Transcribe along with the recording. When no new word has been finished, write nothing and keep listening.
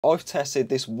I've tested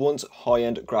this once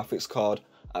high-end graphics card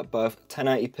at both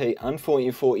 1080p and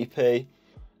 1440p,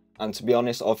 and to be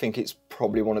honest, I think it's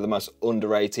probably one of the most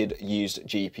underrated used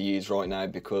GPUs right now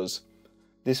because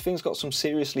this thing's got some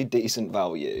seriously decent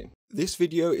value. This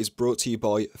video is brought to you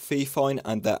by Fifine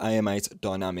and their AM8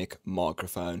 dynamic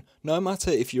microphone. No matter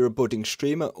if you're a budding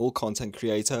streamer or content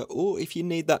creator, or if you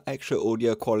need that extra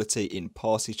audio quality in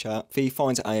party chat,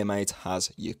 Fifine's AM8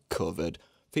 has you covered.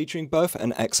 Featuring both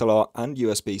an XLR and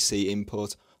USB-C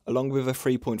input, along with a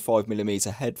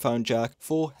 3.5mm headphone jack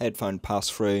for headphone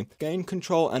pass-through. Gain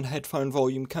control and headphone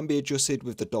volume can be adjusted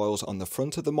with the dials on the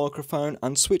front of the microphone,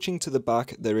 and switching to the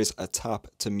back there is a tap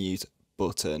to mute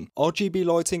button. RGB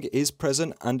lighting is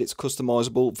present and it's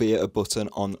customizable via a button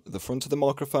on the front of the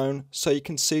microphone, so you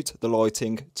can suit the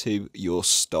lighting to your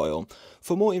style.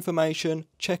 For more information,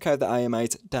 check out the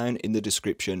AM8 down in the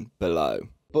description below.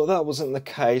 But that wasn't the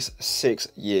case 6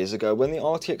 years ago. When the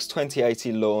RTX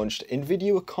 2080 launched,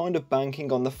 Nvidia were kind of banking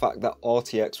on the fact that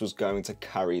RTX was going to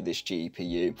carry this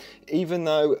GPU. Even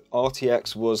though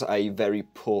RTX was a very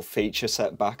poor feature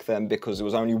set back then because there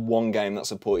was only one game that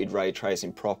supported ray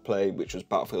tracing properly, which was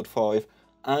Battlefield 5,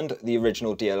 and the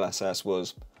original DLSS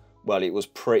was, well, it was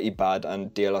pretty bad,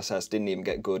 and DLSS didn't even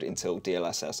get good until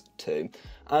DLSS 2.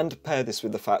 And pair this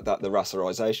with the fact that the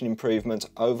rasterization improvement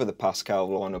over the Pascal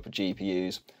lineup of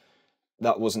GPUs,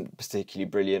 that wasn't particularly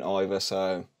brilliant either,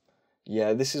 so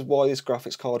yeah, this is why this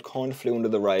graphics card kind of flew under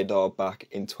the radar back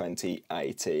in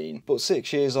 2018. But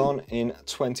 6 years on, in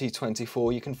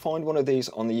 2024, you can find one of these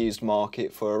on the used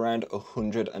market for around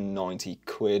 190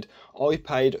 quid. I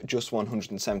paid just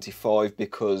 175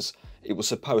 because it was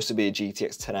supposed to be a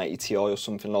GTX 1080 Ti or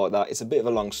something like that. It's a bit of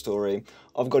a long story.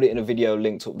 I've got it in a video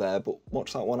linked up there, but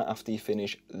watch that one after you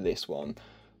finish this one.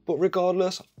 But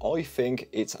regardless, I think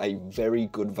it's a very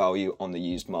good value on the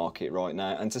used market right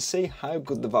now, and to see how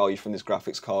good the value from this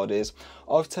graphics card is,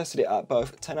 I've tested it at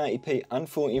both 1080p and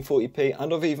 1440p,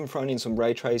 and I've even thrown in some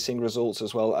ray tracing results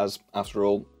as well, as after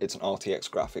all, it's an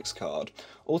RTX graphics card.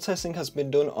 All testing has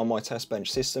been done on my test bench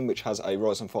system, which has a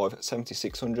Ryzen 5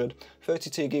 7600,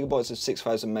 32GB of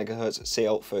 6000 MHz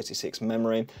CL36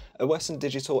 memory, a Western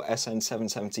Digital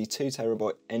SN770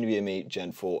 2TB NVMe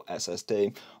Gen 4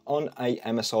 SSD on a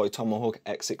MSI Tomahawk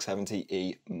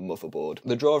X670E motherboard.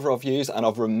 The driver I've used, and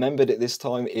I've remembered it this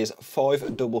time, is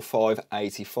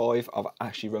 55585. I've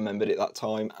actually remembered it that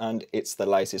time, and it's the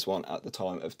latest one at the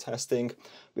time of testing.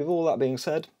 With all that being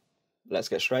said, let's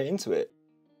get straight into it.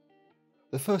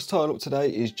 The first title up today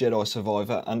is Jedi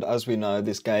Survivor, and as we know,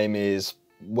 this game is,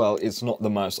 well, it's not the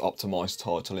most optimised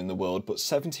title in the world, but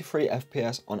 73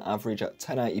 FPS on average at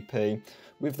 1080p,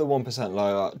 with the 1%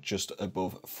 lower just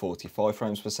above 45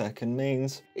 frames per second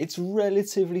means it's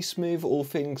relatively smooth, all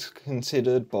things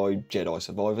considered, by Jedi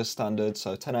Survivor standards,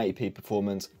 so 1080p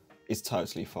performance is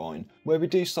totally fine. Where we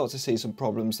do start to see some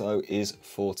problems though is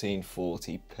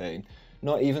 1440p,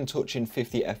 not even touching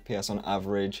 50 FPS on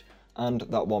average, and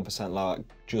that 1% lower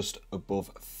just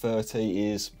above 30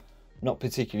 is not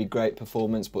particularly great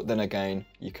performance, but then again,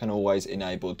 you can always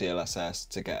enable DLSS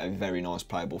to get a very nice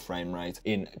playable frame rate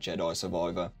in Jedi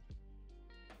Survivor.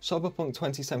 Cyberpunk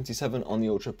 2077 on the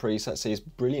Ultra preset sees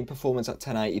brilliant performance at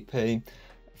 1080p,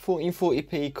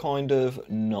 1440p kind of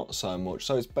not so much,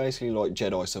 so it's basically like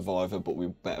Jedi Survivor but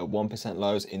with better 1%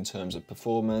 lows in terms of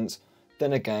performance.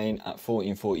 Then again, at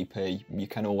 1440p, you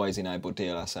can always enable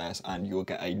DLSS and you'll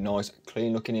get a nice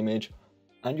clean looking image,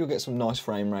 and you'll get some nice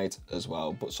frame rate as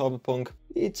well. But Cyberpunk,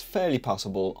 it's fairly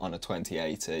passable on a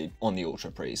 2080 on the Ultra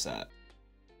preset.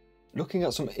 Looking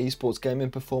at some esports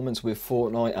gaming performance with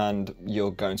Fortnite, and you're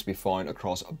going to be fine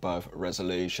across both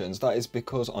resolutions. That is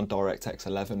because on DirectX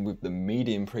 11 with the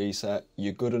medium preset,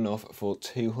 you're good enough for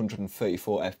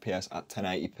 234 FPS at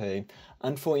 1080p,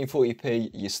 and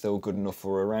 1440p, you're still good enough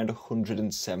for around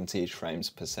 170 frames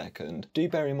per second. Do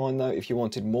bear in mind though, if you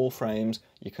wanted more frames,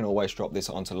 you can always drop this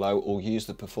onto low or use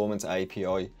the performance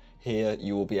API. Here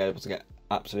you will be able to get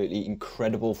absolutely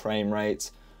incredible frame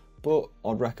rates, but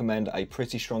I'd recommend a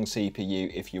pretty strong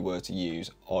CPU if you were to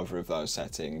use either of those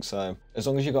settings. So as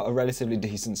long as you've got a relatively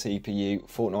decent CPU,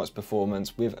 Fortnite's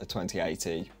performance with a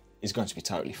 2080 is going to be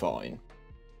totally fine.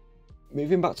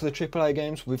 Moving back to the AAA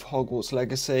games with Hogwarts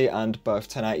Legacy, and both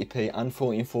 1080p and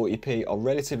 1440p are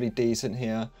relatively decent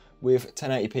here, with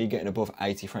 1080p getting above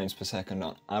 80 frames per second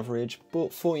on average,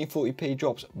 but 1440p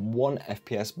drops 1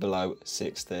 FPS below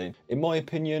 60. In my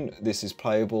opinion, this is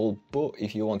playable, but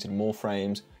if you wanted more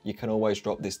frames, you can always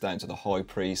drop this down to the high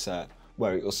preset,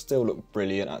 where it will still look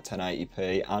brilliant at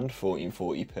 1080p and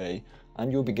 1440p,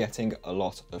 and you'll be getting a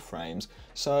lot of frames.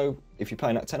 So if you're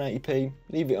playing at 1080p,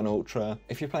 leave it on ultra.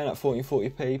 If you're playing at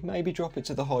 1440p, maybe drop it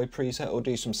to the high preset or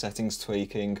do some settings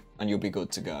tweaking, and you'll be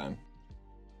good to go.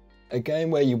 A game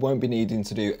where you won't be needing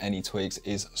to do any tweaks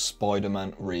is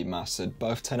Spider-Man Remastered.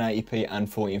 Both 1080p and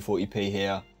 1440p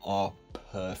here are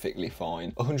perfectly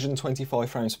fine. 125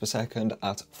 frames per second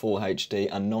at Full HD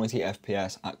and 90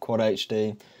 FPS at Quad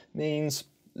HD means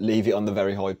leave it on the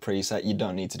very high preset. You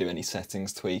don't need to do any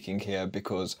settings tweaking here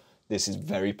because this is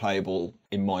very playable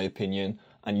in my opinion,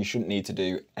 and you shouldn't need to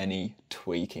do any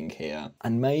tweaking here.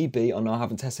 And maybe, I know I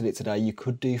haven't tested it today, you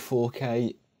could do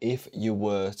 4K if you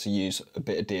were to use a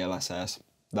bit of DLSS.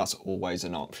 That's always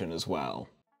an option as well.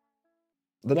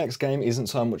 The next game isn't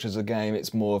so much as a game,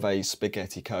 it's more of a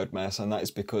spaghetti code mess, and that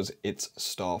is because it's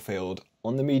Starfield.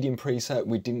 On the medium preset,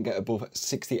 we didn't get above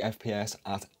 60 FPS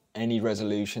at any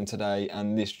resolution today,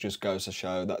 and this just goes to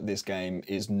show that this game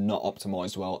is not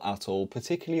optimized well at all,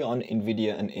 particularly on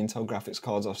Nvidia and Intel graphics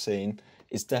cards I've seen.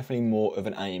 It's definitely more of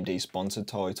an AMD sponsored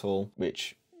title,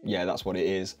 which, yeah, that's what it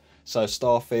is. So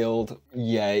Starfield,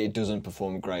 yeah, it doesn't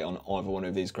perform great on either one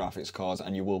of these graphics cards,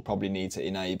 and you will probably need to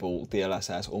enable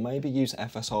DLSS or maybe use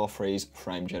FSR3's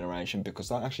frame generation because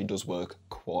that actually does work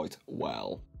quite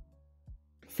well.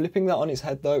 Flipping that on its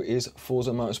head though is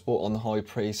Forza Motorsport on the high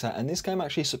preset, and this game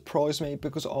actually surprised me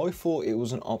because I thought it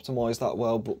wasn't optimized that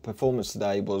well, but performance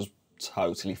today was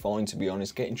totally fine, to be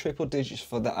honest. Getting triple digits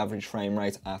for the average frame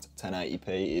rate at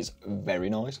 1080p is very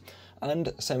nice,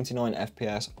 and 79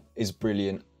 FPS is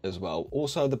brilliant as well.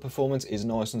 Also, the performance is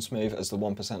nice and smooth as the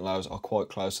 1% lows are quite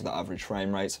close to the average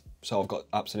frame rate, so I've got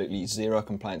absolutely zero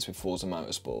complaints with Forza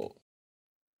Motorsport.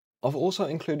 I've also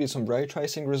included some ray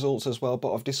tracing results as well,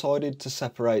 but I've decided to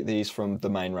separate these from the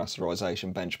main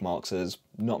rasterization benchmarks as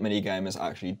not many gamers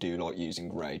actually do like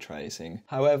using ray tracing.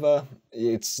 However,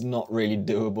 it's not really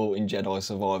doable in Jedi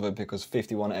Survivor because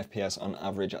 51 FPS on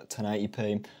average at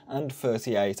 1080p and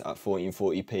 38 at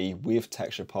 1440p with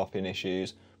texture popping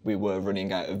issues. We were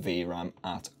running out of VRAM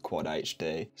at Quad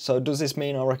HD. So does this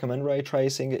mean I recommend ray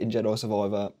tracing in Jedi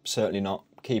Survivor? Certainly not.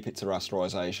 Keep it to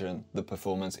rasterization. The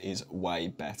performance is way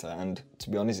better, and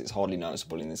to be honest, it's hardly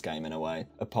noticeable in this game in a way,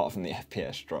 apart from the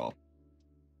FPS drop.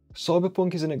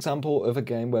 Cyberpunk is an example of a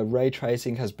game where ray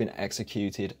tracing has been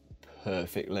executed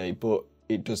perfectly, but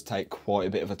it does take quite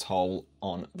a bit of a toll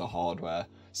on the hardware.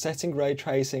 Setting ray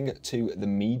tracing to the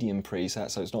medium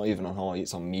preset, so it's not even on high,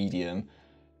 it's on medium,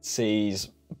 sees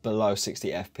below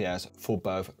 60 FPS for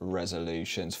both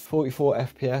resolutions. 44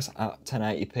 FPS at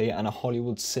 1080p and a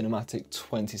Hollywood cinematic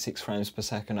 26 frames per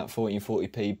second at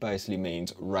 1440p basically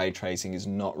means ray tracing is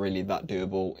not really that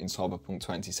doable in Cyberpunk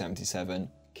 2077.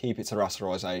 Keep it to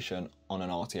rasterization on an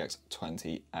RTX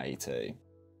 2080.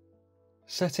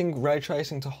 Setting ray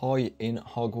tracing to high in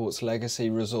Hogwarts Legacy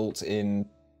results in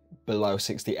below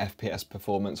 60 FPS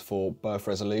performance for both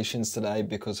resolutions today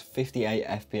because 58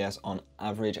 FPS on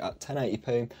average at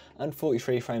 1080p and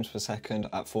 43 frames per second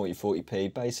at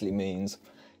 1440p basically means,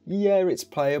 yeah, it's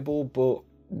playable, but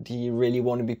do you really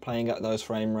want to be playing at those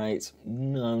frame rates?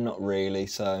 No, not really,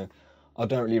 so I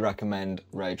don't really recommend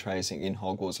ray tracing in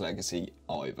Hogwarts Legacy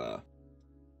either.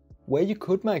 Where you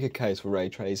could make a case for ray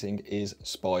tracing is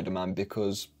Spider-Man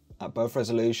because at both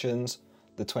resolutions,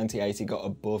 the 2080 got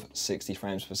above 60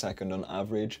 frames per second on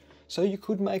average, so you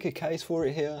could make a case for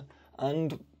it here,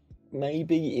 and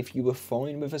maybe if you were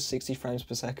fine with a 60 frames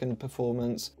per second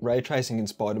performance, ray tracing in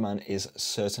Spider-Man is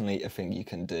certainly a thing you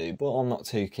can do, but I'm not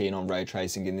too keen on ray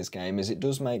tracing in this game as it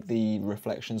does make the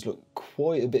reflections look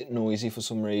quite a bit noisy for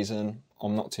some reason.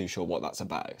 I'm not too sure what that's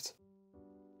about.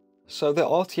 So the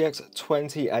RTX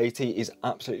 2080 is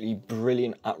absolutely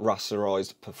brilliant at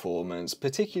rasterized performance,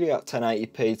 particularly at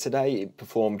 1080p. Today it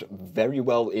performed very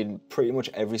well in pretty much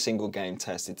every single game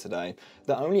tested today.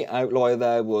 The only outlier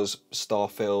there was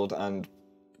Starfield, and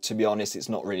to be honest, it's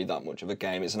not really that much of a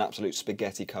game. It's an absolute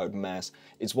spaghetti code mess.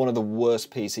 It's one of the worst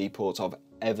PC ports I've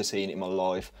ever seen in my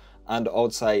life, and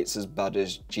I'd say it's as bad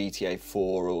as GTA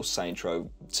 4 or Saints Row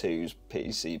 2's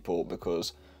PC port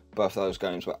because both those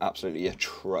games were absolutely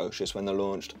atrocious when they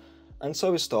launched. And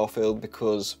so is Starfield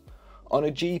because on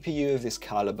a GPU of this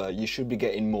caliber, you should be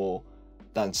getting more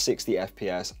than 60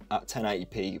 FPS at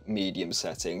 1080p medium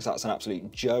settings. That's an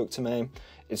absolute joke to me.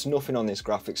 It's nothing on this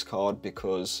graphics card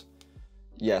because,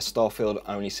 yeah, Starfield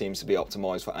only seems to be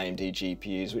optimized for AMD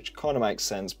GPUs, which kind of makes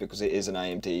sense because it is an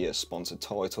AMD sponsored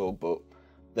title, but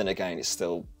then again, it's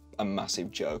still a massive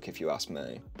joke if you ask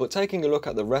me. But taking a look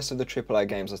at the rest of the AAA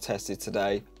games I tested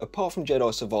today, apart from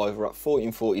Jedi Survivor at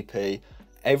 1440p,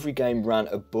 every game ran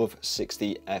above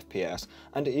 60 FPS,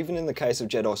 and even in the case of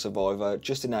Jedi Survivor,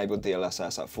 just enable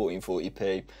DLSS at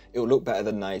 1440p, it will look better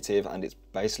than native, and it's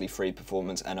basically free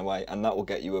performance anyway, and that will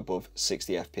get you above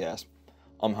 60 FPS.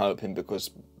 I'm hoping,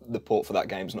 because the port for that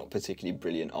game is not particularly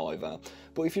brilliant either.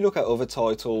 But if you look at other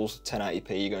titles,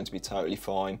 1080p, you're going to be totally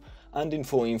fine, and in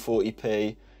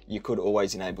 1440p, you could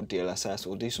always enable DLSS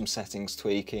or do some settings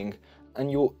tweaking,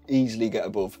 and you'll easily get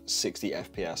above 60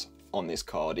 FPS on this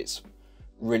card. It's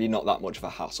really not that much of a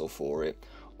hassle for it.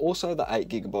 Also, the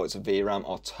 8GB of VRAM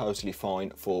are totally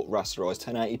fine for rasterized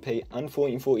 1080p and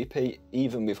 1440p,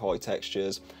 even with high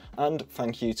textures. And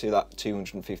thank you to that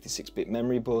 256-bit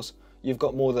memory bus, you've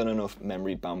got more than enough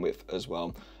memory bandwidth as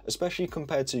well, especially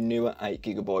compared to newer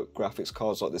 8GB graphics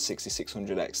cards like the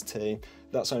 6600 XT.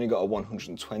 That's only got a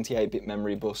 128-bit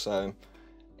memory bus, so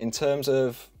in terms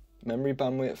of memory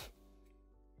bandwidth,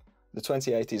 the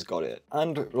 2080's got it.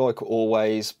 And like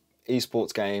always,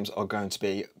 esports games are going to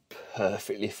be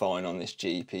perfectly fine on this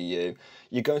GPU.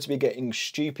 You're going to be getting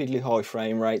stupidly high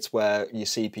frame rates where your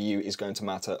CPU is going to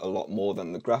matter a lot more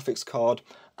than the graphics card,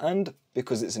 and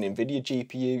because it's an Nvidia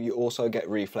GPU, you also get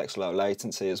reflex low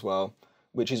latency as well,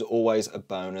 which is always a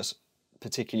bonus,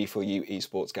 particularly for you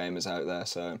esports gamers out there,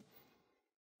 so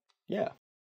yeah.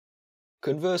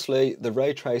 Conversely, the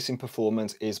ray tracing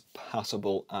performance is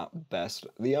passable at best.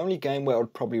 The only game where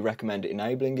I'd probably recommend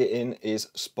enabling it in is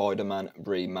Spider-Man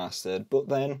Remastered, but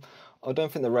then I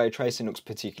don't think the ray tracing looks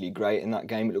particularly great in that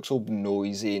game. It looks all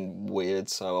noisy and weird,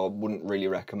 so I wouldn't really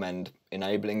recommend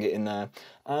enabling it in there.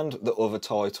 And the other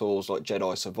titles like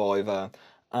Jedi Survivor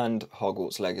and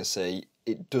Hogwarts Legacy,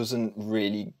 it doesn't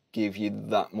really give you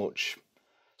that much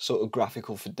sort of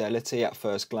graphical fidelity at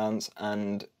first glance,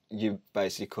 and you're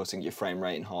basically cutting your frame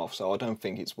rate in half, so I don't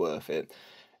think it's worth it.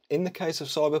 In the case of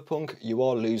Cyberpunk, you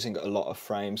are losing a lot of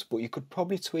frames, but you could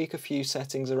probably tweak a few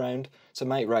settings around to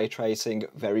make ray tracing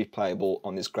very playable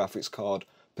on this graphics card,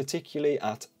 particularly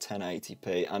at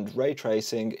 1080p, and ray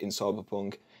tracing in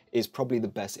Cyberpunk is probably the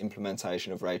best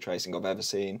implementation of ray tracing I've ever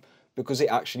seen, because it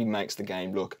actually makes the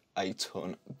game look a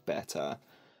ton better.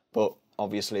 But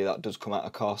obviously that does come at a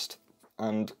cost,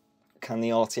 and can the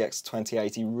RTX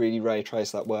 2080 really ray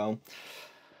trace that well?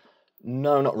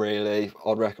 No, not really.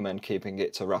 I'd recommend keeping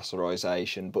it to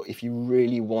rasterization, but if you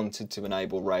really wanted to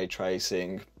enable ray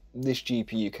tracing, this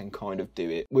GPU can kind of do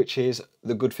it, which is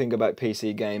the good thing about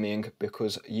PC gaming,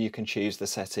 because you can choose the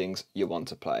settings you want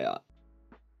to play at.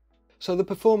 So the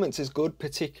performance is good,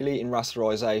 particularly in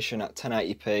rasterization at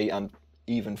 1080p and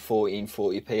even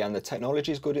 1440p, and the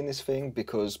technology is good in this thing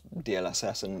because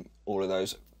DLSS and all of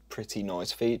those pretty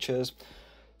nice features.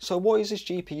 So why is this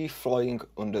GPU flying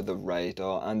under the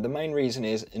radar? And the main reason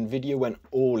is Nvidia went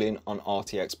all in on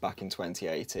RTX back in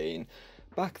 2018.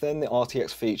 Back then the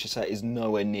RTX feature set is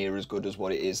nowhere near as good as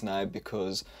what it is now,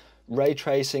 because ray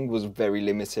tracing was very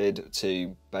limited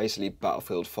to basically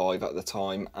Battlefield 5 at the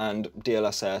time, and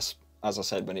DLSS, as I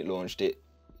said when it launched, it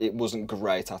wasn't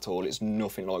great at all. It's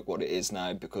nothing like what it is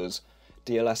now, because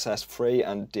DLSS 3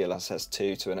 and DLSS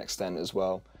 2 to an extent as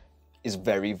well is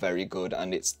very, very good,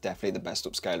 and it's definitely the best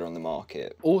upscaler on the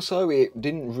market. Also, it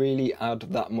didn't really add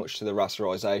that much to the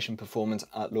rasterization performance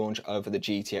at launch over the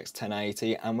GTX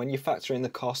 1080, and when you factor in the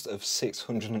cost of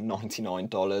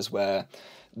 $699, where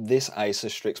this Acer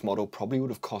Strix model probably would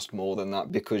have cost more than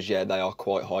that, because yeah, they are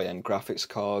quite high-end graphics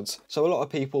cards. So a lot of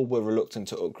people were reluctant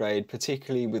to upgrade,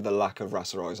 particularly with the lack of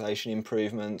rasterization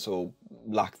improvements, or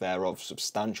lack thereof,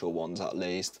 substantial ones at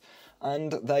least.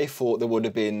 And they thought they would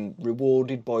have been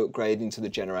rewarded by upgrading to the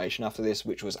generation after this,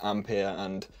 which was Ampere,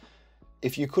 and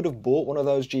if you could have bought one of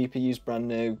those GPUs brand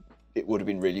new, it would have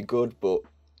been really good, but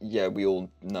yeah, we all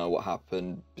know what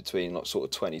happened between like sort of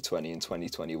 2020 and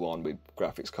 2021 with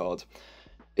graphics cards.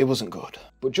 It wasn't good.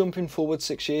 But jumping forward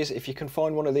 6 years, if you can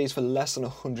find one of these for less than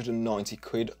 190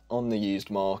 quid on the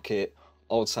used market,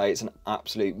 I would say it's an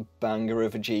absolute banger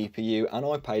of a GPU, and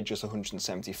I paid just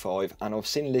 175, and I've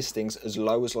seen listings as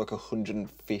low as like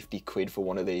 150 quid for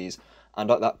one of these, and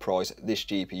at that price, this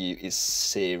GPU is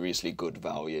seriously good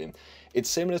value. It's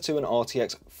similar to an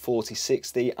RTX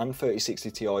 4060 and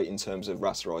 3060 Ti in terms of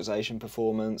rasterization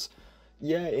performance.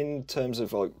 Yeah, in terms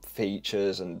of like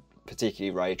features and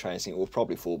particularly ray tracing, it will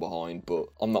probably fall behind, but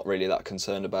I'm not really that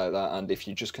concerned about that, and if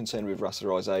you're just concerned with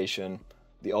rasterization,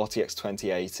 the RTX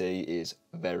 2080 is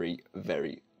very,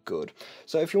 very good.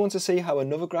 So if you want to see how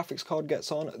another graphics card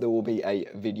gets on, there will be a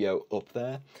video up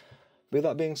there. With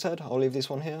that being said, I'll leave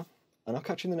this one here, and I'll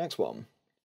catch you in the next one.